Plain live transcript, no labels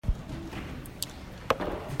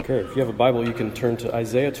Okay, if you have a Bible, you can turn to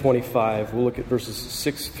Isaiah 25. We'll look at verses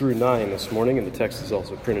 6 through 9 this morning, and the text is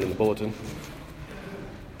also printed in the bulletin.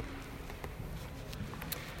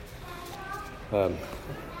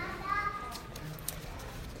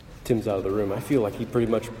 Tim's out of the room. I feel like he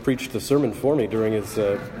pretty much preached the sermon for me during his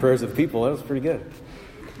prayers of the people. That was pretty good.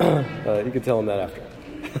 You can tell him that after.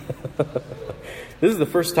 This is the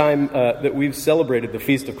first time that we've celebrated the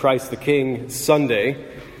Feast of Christ the King Sunday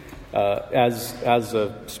as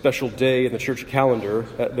a special day in the church calendar,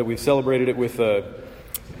 that we've celebrated it with a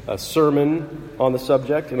sermon on the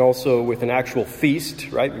subject and also with an actual feast,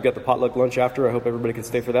 right? We've got the potluck lunch after. I hope everybody can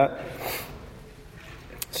stay for that.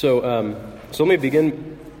 So let me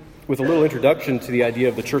begin with a little introduction to the idea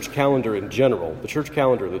of the church calendar in general. The church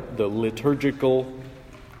calendar, the liturgical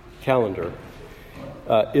calendar,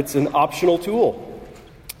 it's an optional tool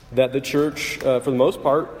that the church, for the most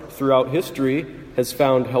part, throughout history, has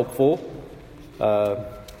found helpful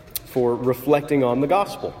for reflecting on the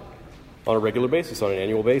gospel on a regular basis, on an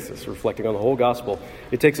annual basis, reflecting on the whole gospel.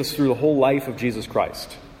 It takes us through the whole life of Jesus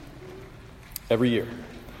Christ every year.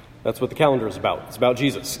 That's what the calendar is about. It's about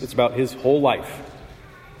Jesus. It's about his whole life.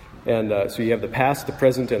 And so you have the past, the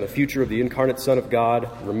present, and the future of the incarnate Son of God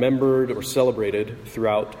remembered or celebrated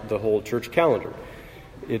throughout the whole church calendar.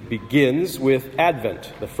 It begins with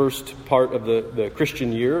Advent. The first part of the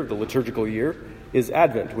Christian year, the liturgical year, is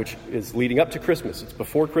Advent, which is leading up to Christmas. It's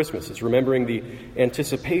before Christmas. It's remembering the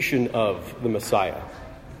anticipation of the Messiah.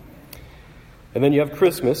 And then you have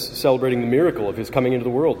Christmas, celebrating the miracle of his coming into the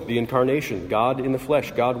world, the incarnation, God in the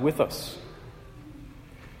flesh, God with us.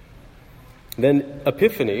 Then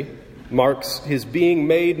Epiphany marks his being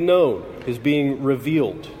made known, his being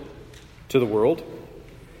revealed to the world,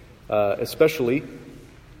 especially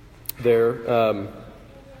there,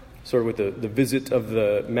 sort of with the visit of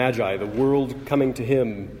the Magi, the world coming to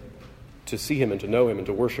him to see him and to know him and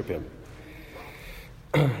to worship him.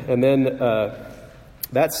 And then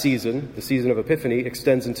that season, the season of Epiphany,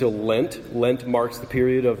 extends until Lent. Lent marks the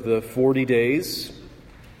period of the 40 days,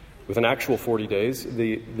 with an actual 40 days,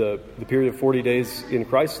 the period of 40 days in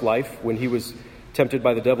Christ's life when he was tempted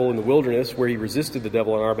by the devil in the wilderness, where he resisted the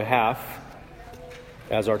devil on our behalf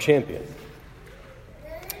as our champion.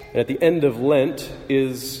 And at the end of Lent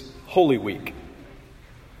is Holy Week.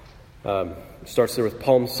 Starts there with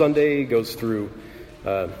Palm Sunday, goes through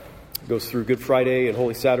Good Friday and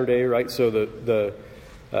Holy Saturday, right? So the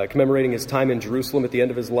commemorating his time in Jerusalem at the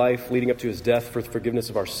end of his life, leading up to his death for the forgiveness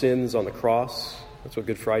of our sins on the cross. That's what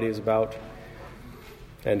Good Friday is about.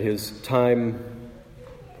 And his time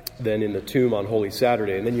then in the tomb on Holy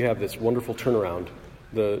Saturday. And then you have this wonderful turnaround,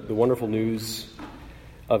 the wonderful news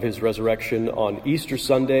of his resurrection on Easter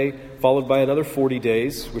Sunday, followed by another 40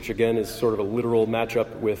 days, which again is sort of a literal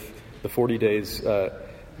matchup with the 40 days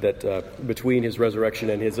that between his resurrection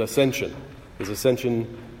and his ascension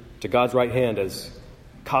to God's right hand as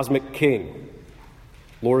cosmic king,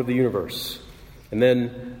 Lord of the universe. And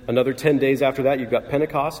then another 10 days after that, you've got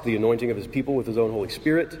Pentecost, the anointing of his people with his own Holy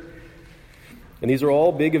Spirit. And these are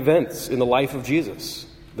all big events in the life of Jesus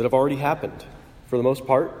that have already happened. For the most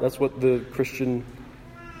part, that's what the Christian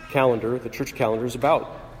calendar, the church calendar, is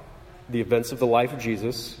about. The events of the life of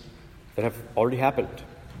Jesus that have already happened.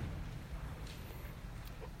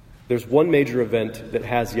 There's one major event that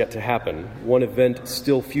has yet to happen, one event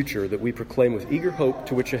still future that we proclaim with eager hope,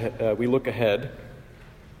 to which we look ahead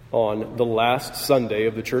on the last Sunday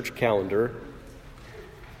of the church calendar,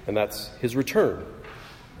 and that's his return.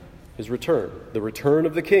 His return. The return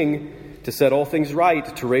of the King to set all things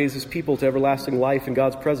right, to raise his people to everlasting life in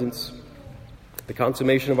God's presence. The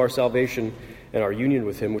consummation of our salvation and our union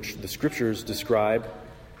with him, which the Scriptures describe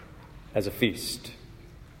as a feast.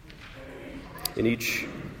 In each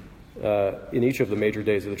of the major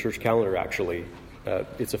days of the church calendar, actually,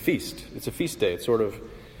 it's a feast. It's a feast day. It sort of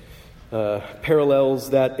parallels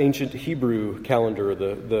that ancient Hebrew calendar,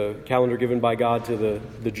 the calendar given by God to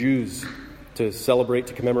the Jews to celebrate,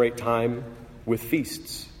 to commemorate time with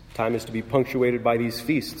feasts. Time is to be punctuated by these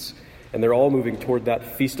feasts, and they're all moving toward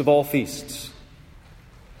that feast of all feasts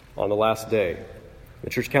on the last day. The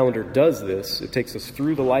church calendar does this. It takes us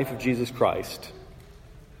through the life of Jesus Christ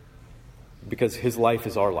because his life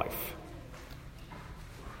is our life.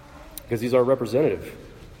 Because he's our representative.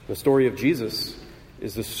 The story of Jesus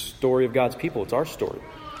is the story of God's people. It's our story.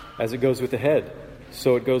 As it goes with the head,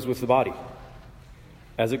 so it goes with the body.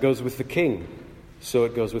 As it goes with the king, so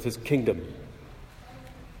it goes with his kingdom.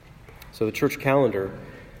 So the church calendar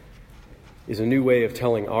is a new way of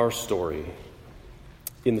telling our story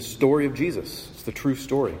in the story of Jesus. It's the true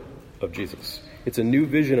story of Jesus. It's a new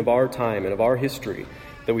vision of our time and of our history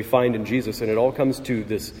that we find in Jesus, and it all comes to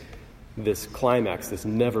this this climax, this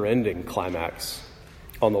never-ending climax.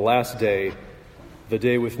 On the last day, the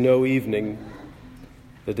day with no evening,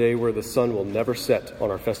 the day where the sun will never set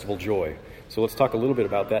on our festival joy. So let's talk a little bit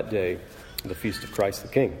about that day, the feast of Christ the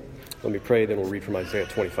King. Let me pray, then we'll read from Isaiah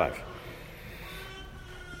 25.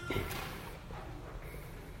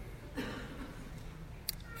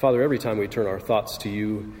 Father, every time we turn our thoughts to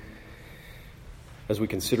you as we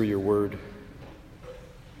consider your word,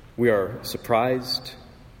 we are surprised,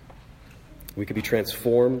 we could be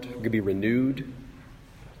transformed, we could be renewed.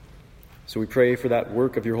 So we pray for that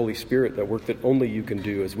work of your Holy Spirit, that work that only you can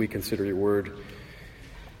do as we consider your word,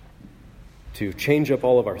 to change up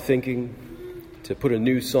all of our thinking, to put a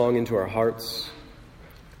new song into our hearts,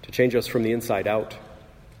 to change us from the inside out,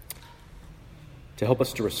 to help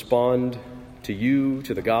us to respond to you,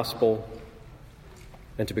 to the gospel,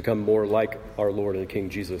 and to become more like our Lord and King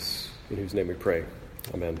Jesus, in whose name we pray.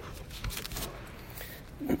 Amen.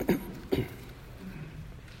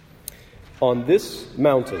 On this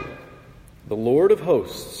mountain, the Lord of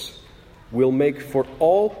hosts will make for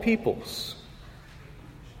all peoples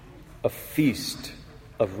a feast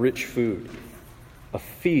of rich food, a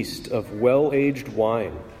feast of well-aged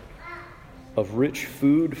wine, of rich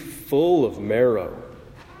food full of marrow,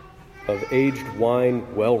 of aged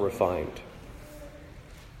wine well refined.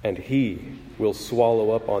 And he will swallow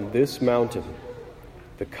up on this mountain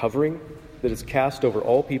the covering that is cast over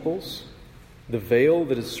all peoples, the veil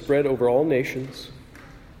that is spread over all nations.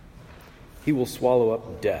 He will swallow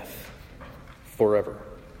up death forever.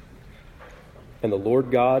 And the Lord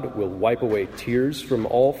God will wipe away tears from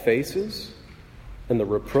all faces, and the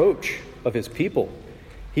reproach of his people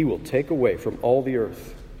he will take away from all the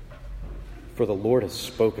earth. For the Lord has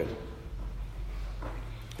spoken.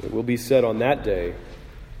 It will be said on that day,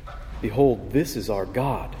 behold, this is our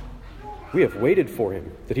God. We have waited for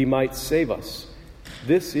him, that he might save us.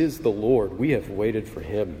 This is the Lord. We have waited for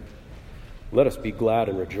him. Let us be glad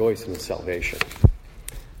and rejoice in his salvation.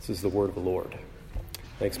 This is the word of the Lord.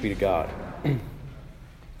 Thanks be to God.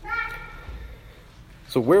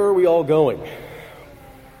 So where are we all going?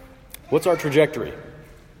 What's our trajectory?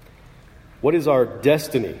 What is our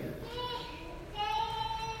destiny?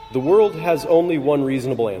 The world has only one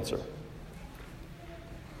reasonable answer: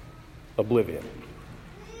 oblivion.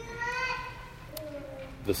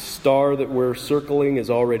 The star that we're circling is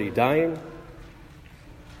already dying.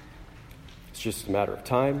 It's just a matter of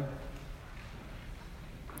time.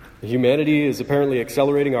 Humanity is apparently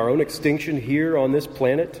accelerating our own extinction here on this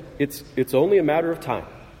planet. It's only a matter of time.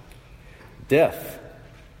 Death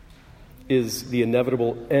is the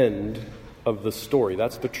inevitable end of the story.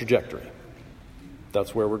 That's the trajectory.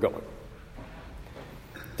 That's where we're going.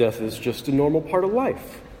 Death is just a normal part of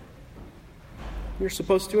life. You're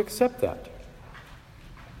supposed to accept that.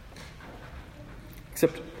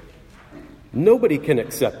 Except nobody can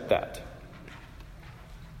accept that.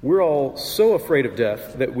 We're all so afraid of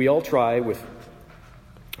death that we all try with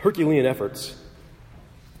Herculean efforts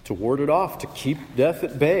to ward it off, to keep death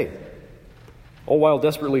at bay, all while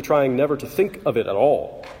desperately trying never to think of it at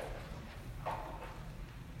all.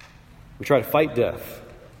 We try to fight death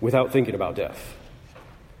without thinking about death.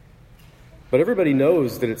 But everybody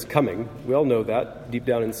knows that it's coming. We all know that deep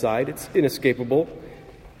down inside. It's inescapable.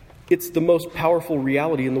 It's the most powerful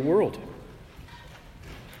reality in the world.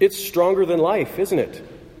 It's stronger than life, isn't it?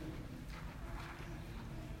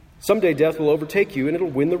 Someday death will overtake you and it'll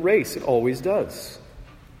win the race. It always does.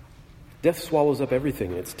 Death swallows up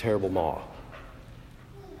everything in its terrible maw.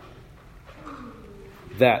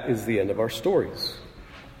 That is the end of our stories.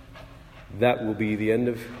 That will be the end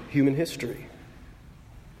of human history.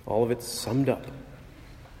 All of it's summed up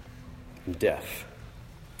in death.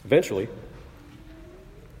 Eventually.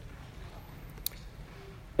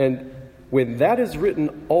 And when that is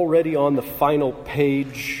written already on the final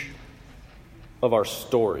page of our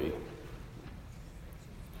story,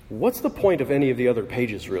 what's the point of any of the other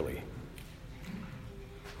pages, really?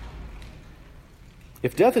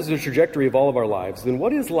 If death is the trajectory of all of our lives, then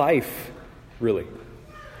what is life, really?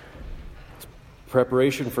 It's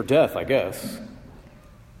preparation for death, I guess.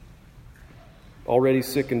 Already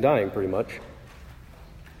sick and dying, pretty much.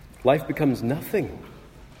 Life becomes nothing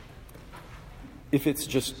if it's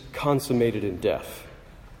just consummated in death.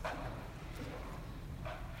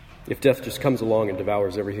 If death just comes along and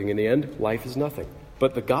devours everything in the end, life is nothing.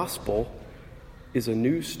 But the gospel is a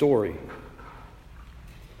new story.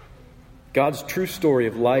 God's true story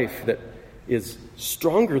of life that is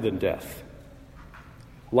stronger than death.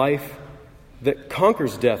 Life that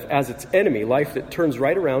conquers death as its enemy. Life that turns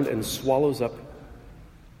right around and swallows up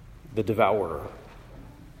the devourer.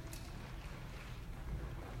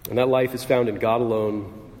 And that life is found in God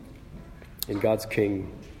alone, in God's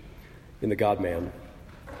King, in the God-man,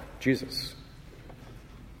 Jesus.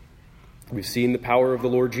 We've seen the power of the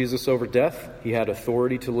Lord Jesus over death. He had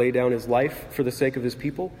authority to lay down his life for the sake of his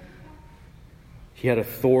people. He had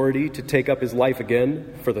authority to take up his life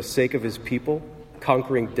again for the sake of his people,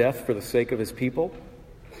 conquering death for the sake of his people.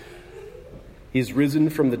 He's risen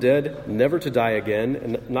from the dead, never to die again.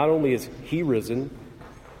 And not only is he risen,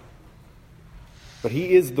 but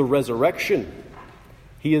he is the resurrection.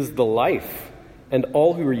 He is the life. And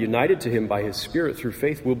all who are united to him by his Spirit through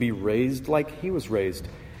faith will be raised like he was raised.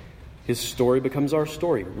 His story becomes our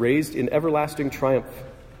story, raised in everlasting triumph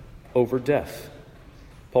over death.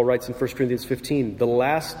 Paul writes in 1 Corinthians 15, the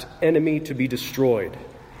last enemy to be destroyed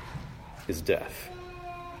is death.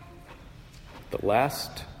 The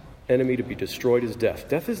last enemy to be destroyed is death.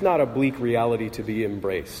 Death is not a bleak reality to be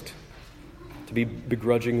embraced, to be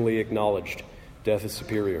begrudgingly acknowledged. Death is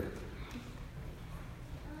superior.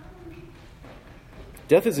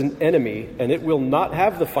 Death is an enemy, and it will not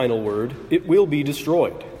have the final word. It will be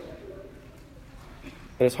destroyed.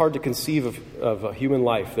 And it's hard to conceive of a human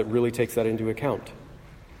life that really takes that into account.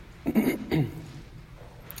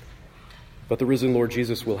 But the risen Lord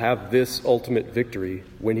Jesus will have this ultimate victory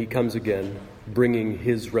when he comes again, bringing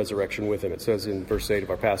his resurrection with him. It says in verse 8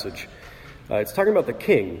 of our passage. It's talking about the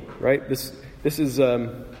king, right? This is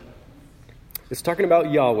it's talking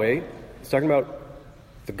about Yahweh. It's talking about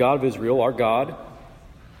the God of Israel, our God,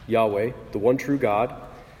 Yahweh, the one true God.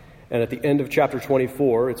 And at the end of chapter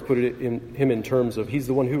 24, it's put him in terms of he's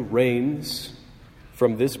the one who reigns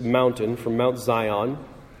from this mountain, from Mount Zion,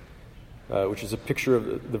 which is a picture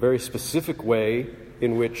of the very specific way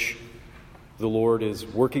in which the Lord is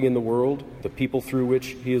working in the world, the people through which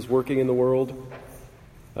he is working in the world,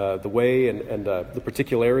 the way and the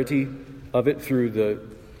particularity of it through the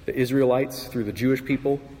Israelites, through the Jewish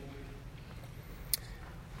people.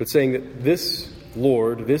 But saying that this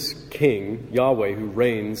Lord, this King, Yahweh, who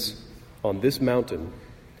reigns on this mountain,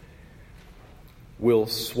 will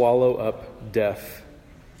swallow up death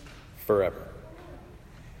forever.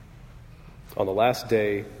 On the last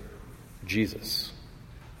day, Jesus.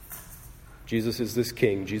 Jesus is this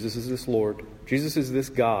King. Jesus is this Lord. Jesus is this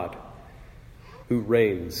God who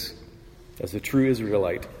reigns as the true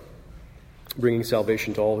Israelite, bringing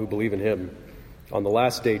salvation to all who believe in him. On the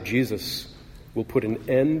last day, Jesus will put an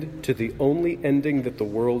end to the only ending that the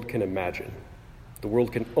world can imagine. The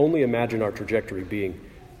world can only imagine our trajectory being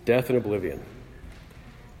death and oblivion.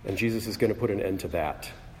 And Jesus is going to put an end to that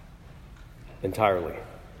entirely.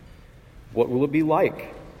 What will it be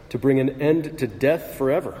like to bring an end to death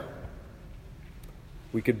forever?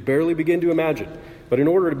 We could barely begin to imagine. But in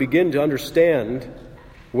order to begin to understand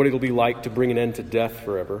what it'll be like to bring an end to death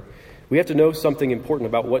forever, we have to know something important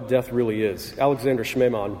about what death really is. Alexander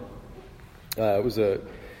Schmemann was an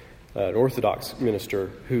Orthodox minister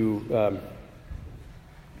who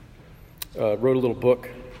wrote a little book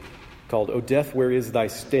called "O Death, Where Is Thy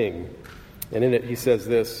Sting?" And in it he says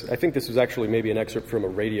this. I think this was actually maybe an excerpt from a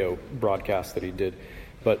radio broadcast that he did.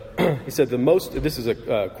 But he said this is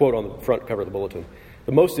a quote on the front cover of the bulletin,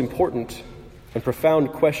 the most important and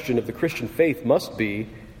profound question of the Christian faith must be,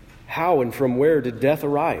 how and from where did death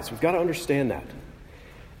arise? We've got to understand that.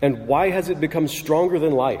 And why has it become stronger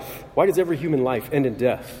than life? Why does every human life end in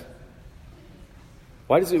death?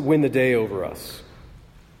 Why does it win the day over us?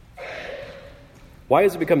 Why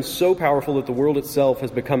has it become so powerful that the world itself has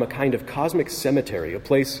become a kind of cosmic cemetery, a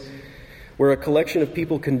place where a collection of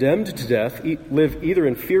people condemned to death live either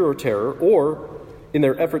in fear or terror, or, in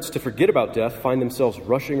their efforts to forget about death, find themselves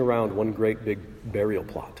rushing around one great big burial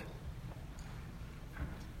plot?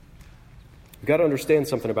 We've got to understand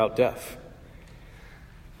something about death.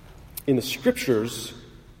 In the Scriptures,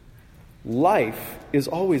 life is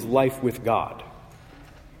always life with God.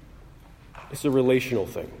 It's a relational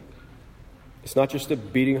thing. It's not just a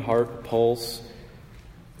beating heart, pulse,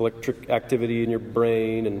 electric activity in your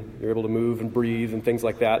brain, and you're able to move and breathe and things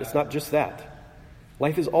like that. It's not just that.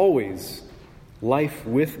 Life is always life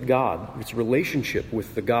with God. It's relationship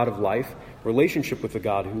with the God of life, relationship with the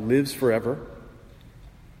God who lives forever.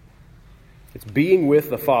 It's being with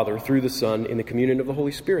the Father through the Son in the communion of the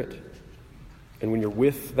Holy Spirit. And when you're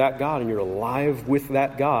with that God and you're alive with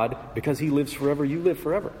that God, because he lives forever, you live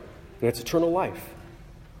forever. And it's eternal life.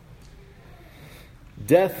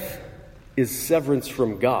 Death is severance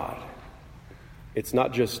from God. It's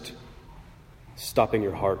not just stopping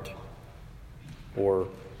your heart or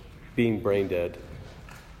being brain dead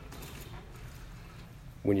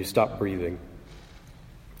when you stop breathing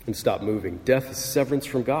and stop moving. Death is severance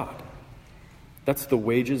from God. That's the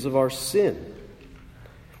wages of our sin.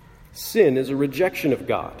 Sin is a rejection of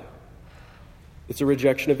God. It's a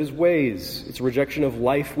rejection of his ways. It's a rejection of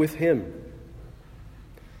life with him.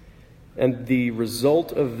 And the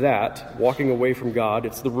result of that, walking away from God,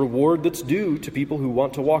 it's the reward that's due to people who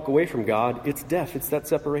want to walk away from God. It's death. It's that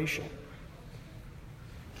separation.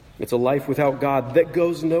 It's a life without God that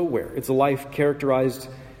goes nowhere. It's a life characterized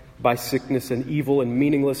by sickness and evil and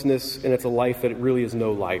meaninglessness, and it's a life that really is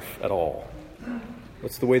no life at all.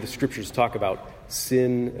 That's the way the Scriptures talk about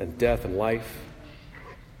sin and death and life.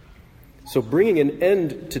 So bringing an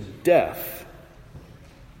end to death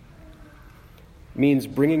means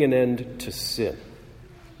bringing an end to sin.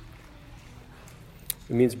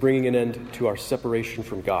 It means bringing an end to our separation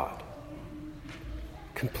from God,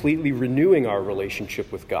 completely renewing our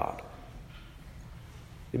relationship with God.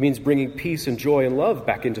 It means bringing peace and joy and love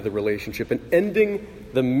back into the relationship and ending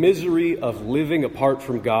the misery of living apart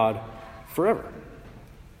from God forever.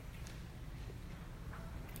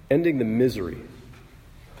 Ending the misery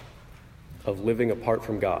of living apart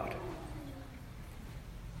from God.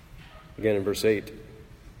 Again, in verse 8,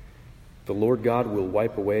 the Lord God will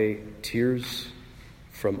wipe away tears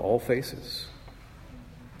from all faces.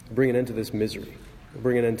 Bring an end to this misery.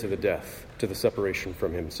 Bring an end to the death, to the separation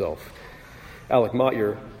from himself. Alec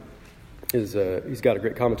Motyer, he's got a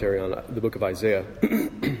great commentary on the book of Isaiah.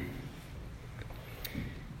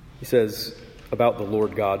 He says about the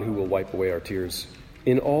Lord God who will wipe away our tears,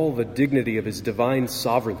 in all the dignity of his divine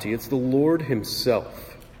sovereignty, it's the Lord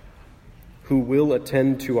himself who will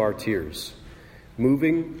attend to our tears,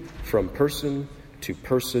 moving from person to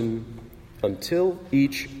person until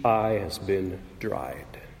each eye has been dried.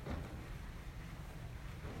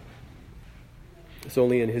 It's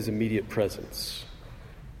only in his immediate presence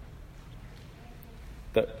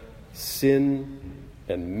that sin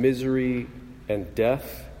and misery and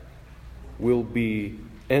death will be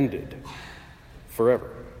ended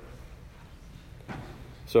forever.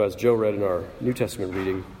 So as Joe read in our New Testament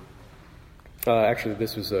reading, actually,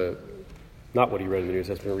 this was not what he read in the New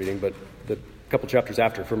Testament reading, but the couple chapters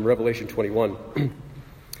after, from Revelation 21.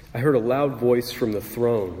 I heard a loud voice from the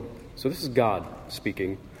throne. So this is God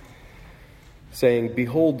speaking, saying,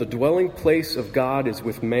 "Behold, the dwelling place of God is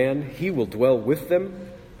with man. He will dwell with them,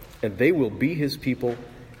 and they will be his people,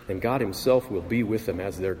 and God himself will be with them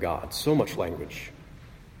as their God." So much language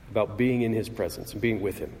about being in his presence and being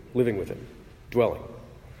with him, living with him, dwelling.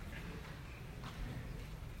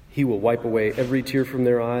 He will wipe away every tear from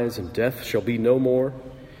their eyes, and death shall be no more.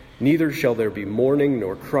 Neither shall there be mourning,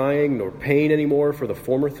 nor crying, nor pain anymore, for the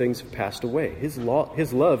former things have passed away. His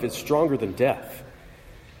love is stronger than death.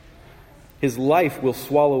 His life will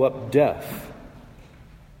swallow up death.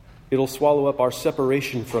 It'll swallow up our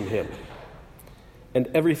separation from him and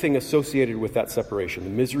everything associated with that separation, the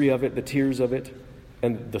misery of it, the tears of it,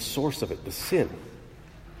 and the source of it, the sin,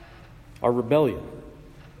 our rebellion.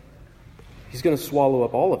 He's going to swallow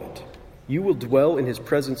up all of it. You will dwell in his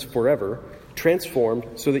presence forever, transformed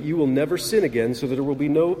so that you will never sin again, so that there will be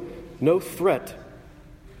no threat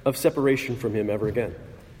of separation from him ever again.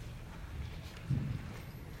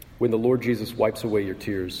 When the Lord Jesus wipes away your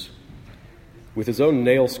tears with his own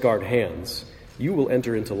nail-scarred hands, you will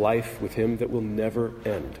enter into life with him that will never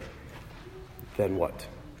end. Then what?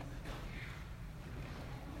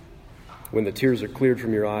 When the tears are cleared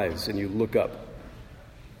from your eyes and you look up,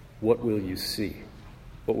 what will you see?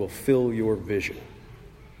 What will fill your vision?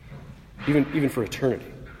 Even for eternity.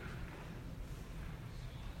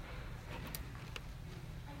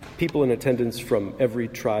 People in attendance from every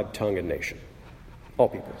tribe, tongue, and nation. All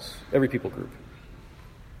peoples. Every people group.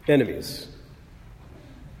 Enemies.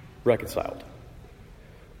 Reconciled.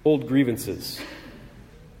 Old grievances.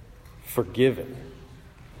 Forgiven.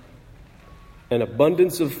 An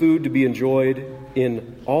abundance of food to be enjoyed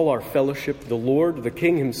in all our fellowship. The Lord, the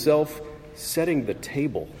King himself, setting the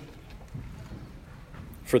table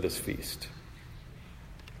for this feast.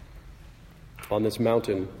 On this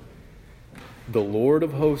mountain, the Lord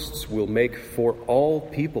of hosts will make for all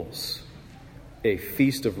peoples a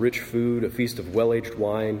feast of rich food, a feast of well-aged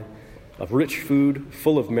wine, of rich food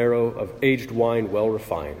full of marrow, of aged wine well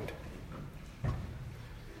refined.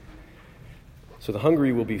 So the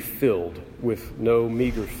hungry will be filled with no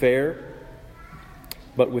meager fare,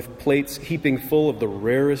 but with plates heaping full of the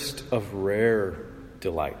rarest of rare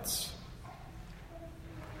delights.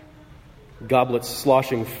 Goblets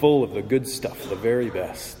sloshing full of the good stuff, the very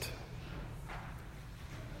best.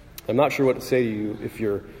 I'm not sure what to say to you if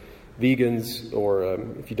you're vegans or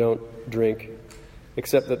if you don't drink,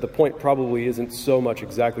 except that the point probably isn't so much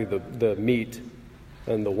exactly the meat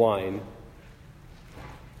and the wine,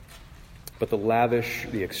 but the lavish,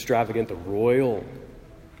 the extravagant, the royal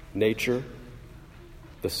nature,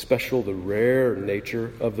 the special, the rare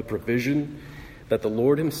nature of the provision that the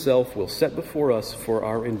Lord himself will set before us for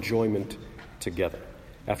our enjoyment together.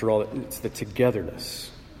 After all, it's the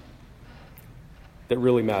togetherness that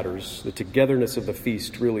really matters. The togetherness of the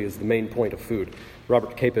feast really is the main point of food.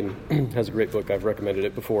 Robert Capon has a great book, I've recommended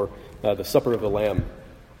it before, The Supper of the Lamb,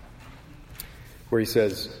 where he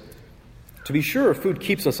says, "To be sure, food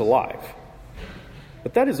keeps us alive,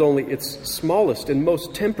 but that is only its smallest and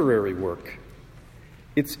most temporary work.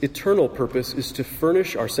 Its eternal purpose is to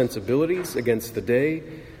furnish our sensibilities against the day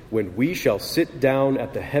when we shall sit down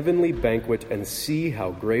at the heavenly banquet and see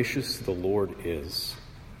how gracious the Lord is."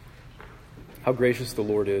 How gracious the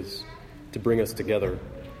Lord is to bring us together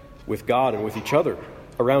with God and with each other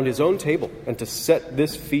around his own table and to set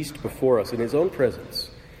this feast before us in his own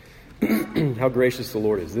presence. How gracious the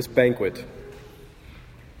Lord is. This banquet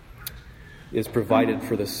is provided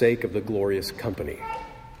for the sake of the glorious company.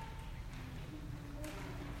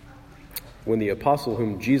 When the apostle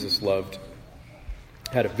whom Jesus loved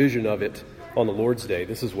had a vision of it on the Lord's Day,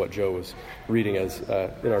 this is what Joe was reading as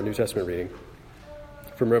in our New Testament reading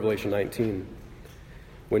from Revelation 19.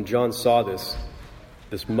 When John saw this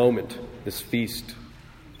moment, this feast,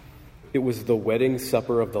 it was the wedding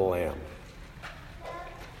supper of the Lamb.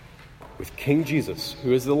 With King Jesus,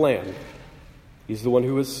 who is the Lamb. He's the one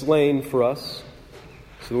who was slain for us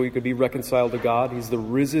so that we could be reconciled to God. He's the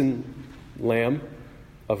risen Lamb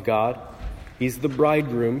of God. He's the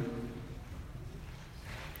bridegroom.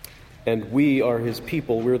 And we are his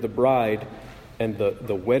people. We're the bride. And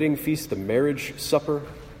the wedding feast, the marriage supper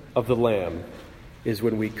of the Lamb, is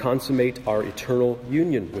when we consummate our eternal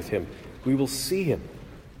union with him. We will see him.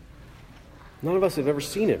 None of us have ever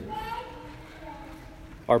seen him.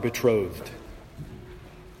 Our betrothed,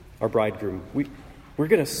 our bridegroom. We're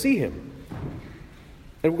going to see him.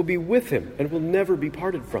 And we'll be with him. And we'll never be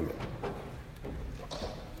parted from him.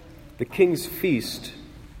 The King's feast,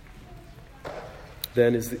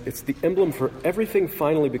 then, it's the emblem for everything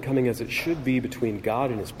finally becoming as it should be between God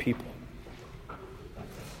and his people.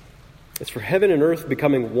 It's for heaven and earth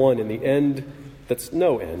becoming one in the end that's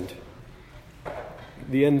no end.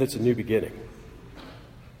 The end that's a new beginning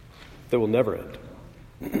that will never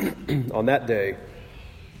end. On that day,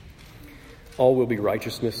 all will be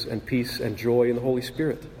righteousness and peace and joy in the Holy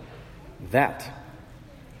Spirit. That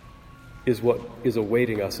is what is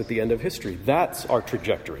awaiting us at the end of history. That's our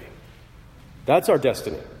trajectory. That's our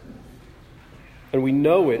destiny. And we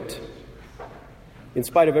know it in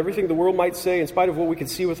spite of everything the world might say, in spite of what we can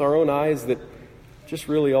see with our own eyes, that just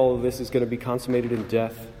really all of this is going to be consummated in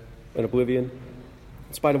death and oblivion.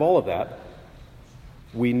 In spite of all of that,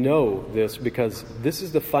 we know this because this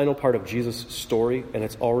is the final part of Jesus' story, and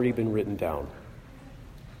it's already been written down.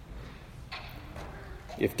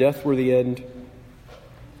 If death were the end,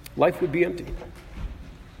 life would be empty.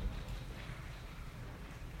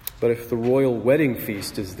 But if the royal wedding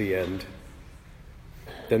feast is the end,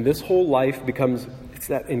 then this whole life becomes, it's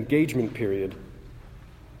that engagement period,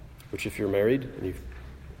 which if you're married and you've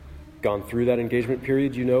gone through that engagement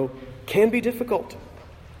period, you know, can be difficult.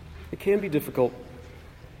 It can be difficult.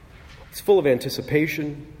 It's full of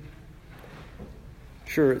anticipation.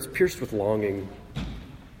 Sure, it's pierced with longing.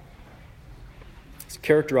 It's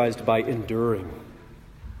characterized by enduring.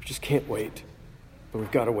 We just can't wait, but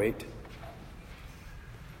we've got to wait.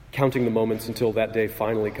 Counting the moments until that day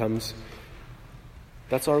finally comes.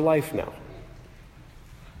 That's our life now.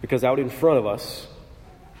 Because out in front of us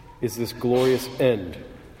is this glorious end,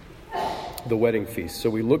 the wedding feast. So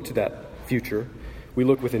we look to that future. We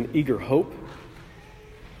look with an eager hope.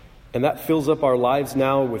 And that fills up our lives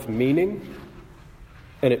now with meaning.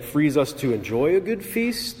 And it frees us to enjoy a good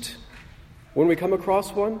feast when we come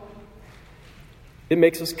across one. It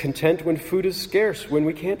makes us content when food is scarce, when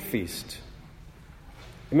we can't feast.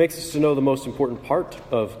 It makes us to know the most important part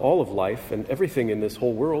of all of life and everything in this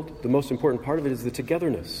whole world. The most important part of it is the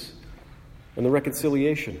togetherness and the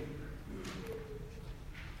reconciliation.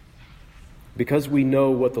 Because we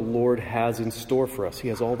know what the Lord has in store for us. He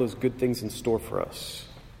has all those good things in store for us.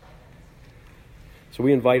 So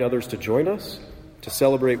we invite others to join us, to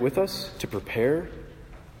celebrate with us, to prepare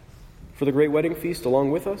for the great wedding feast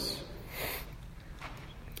along with us,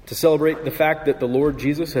 to celebrate the fact that the Lord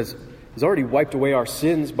Jesus has already wiped away our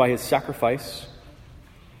sins by his sacrifice.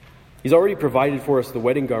 He's already provided for us the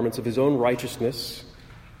wedding garments of his own righteousness.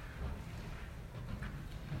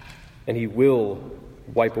 And he will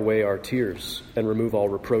wipe away our tears and remove all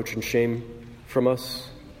reproach and shame from us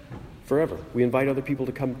forever. We invite other people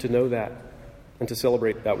to come to know that and to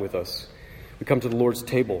celebrate that with us. We come to the Lord's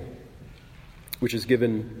table, which is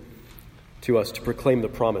given to us to proclaim the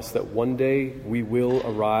promise that one day we will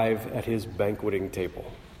arrive at his banqueting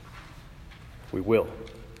table. We will,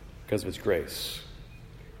 because of his grace.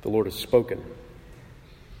 The Lord has spoken.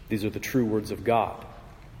 These are the true words of God.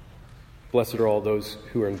 Blessed are all those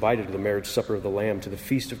who are invited to the marriage supper of the Lamb, to the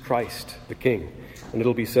feast of Christ, the King. And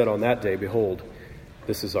it'll be said on that day, behold,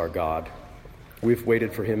 this is our God. We've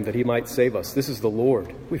waited for him that he might save us. This is the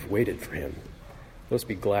Lord. We've waited for him. Let's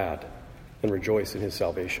be glad and rejoice in his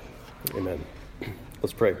salvation. Amen.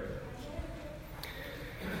 Let's pray.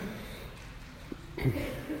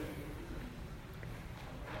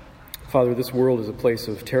 Father, this world is a place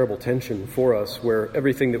of terrible tension for us, where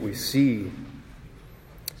everything that we see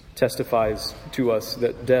testifies to us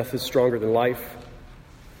that death is stronger than life.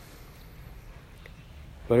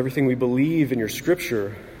 But everything we believe in your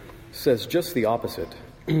scripture says just the opposite,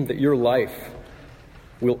 that your life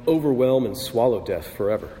will overwhelm and swallow death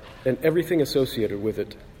forever, and everything associated with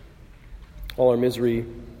it. All our misery,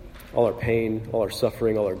 all our pain, all our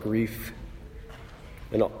suffering, all our grief,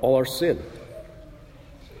 and all our sin.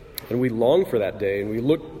 And we long for that day, and we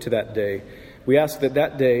look to that day. We ask that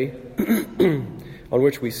that day on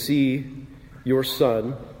which we see your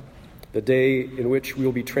Son, the day in which we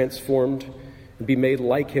will be transformed and be made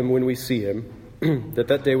like him when we see him,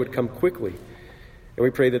 that day would come quickly. And we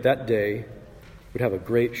pray that that day would have a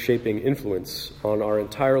great shaping influence on our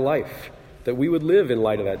entire life, that we would live in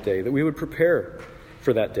light of that day, that we would prepare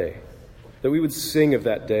for that day, that we would sing of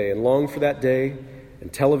that day and long for that day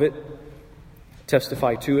and tell of it,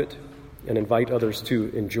 testify to it, and invite others to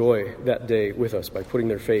enjoy that day with us by putting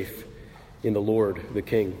their faith in the Lord, the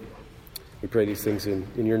King. We pray these things in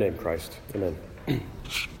your name, Christ. Amen.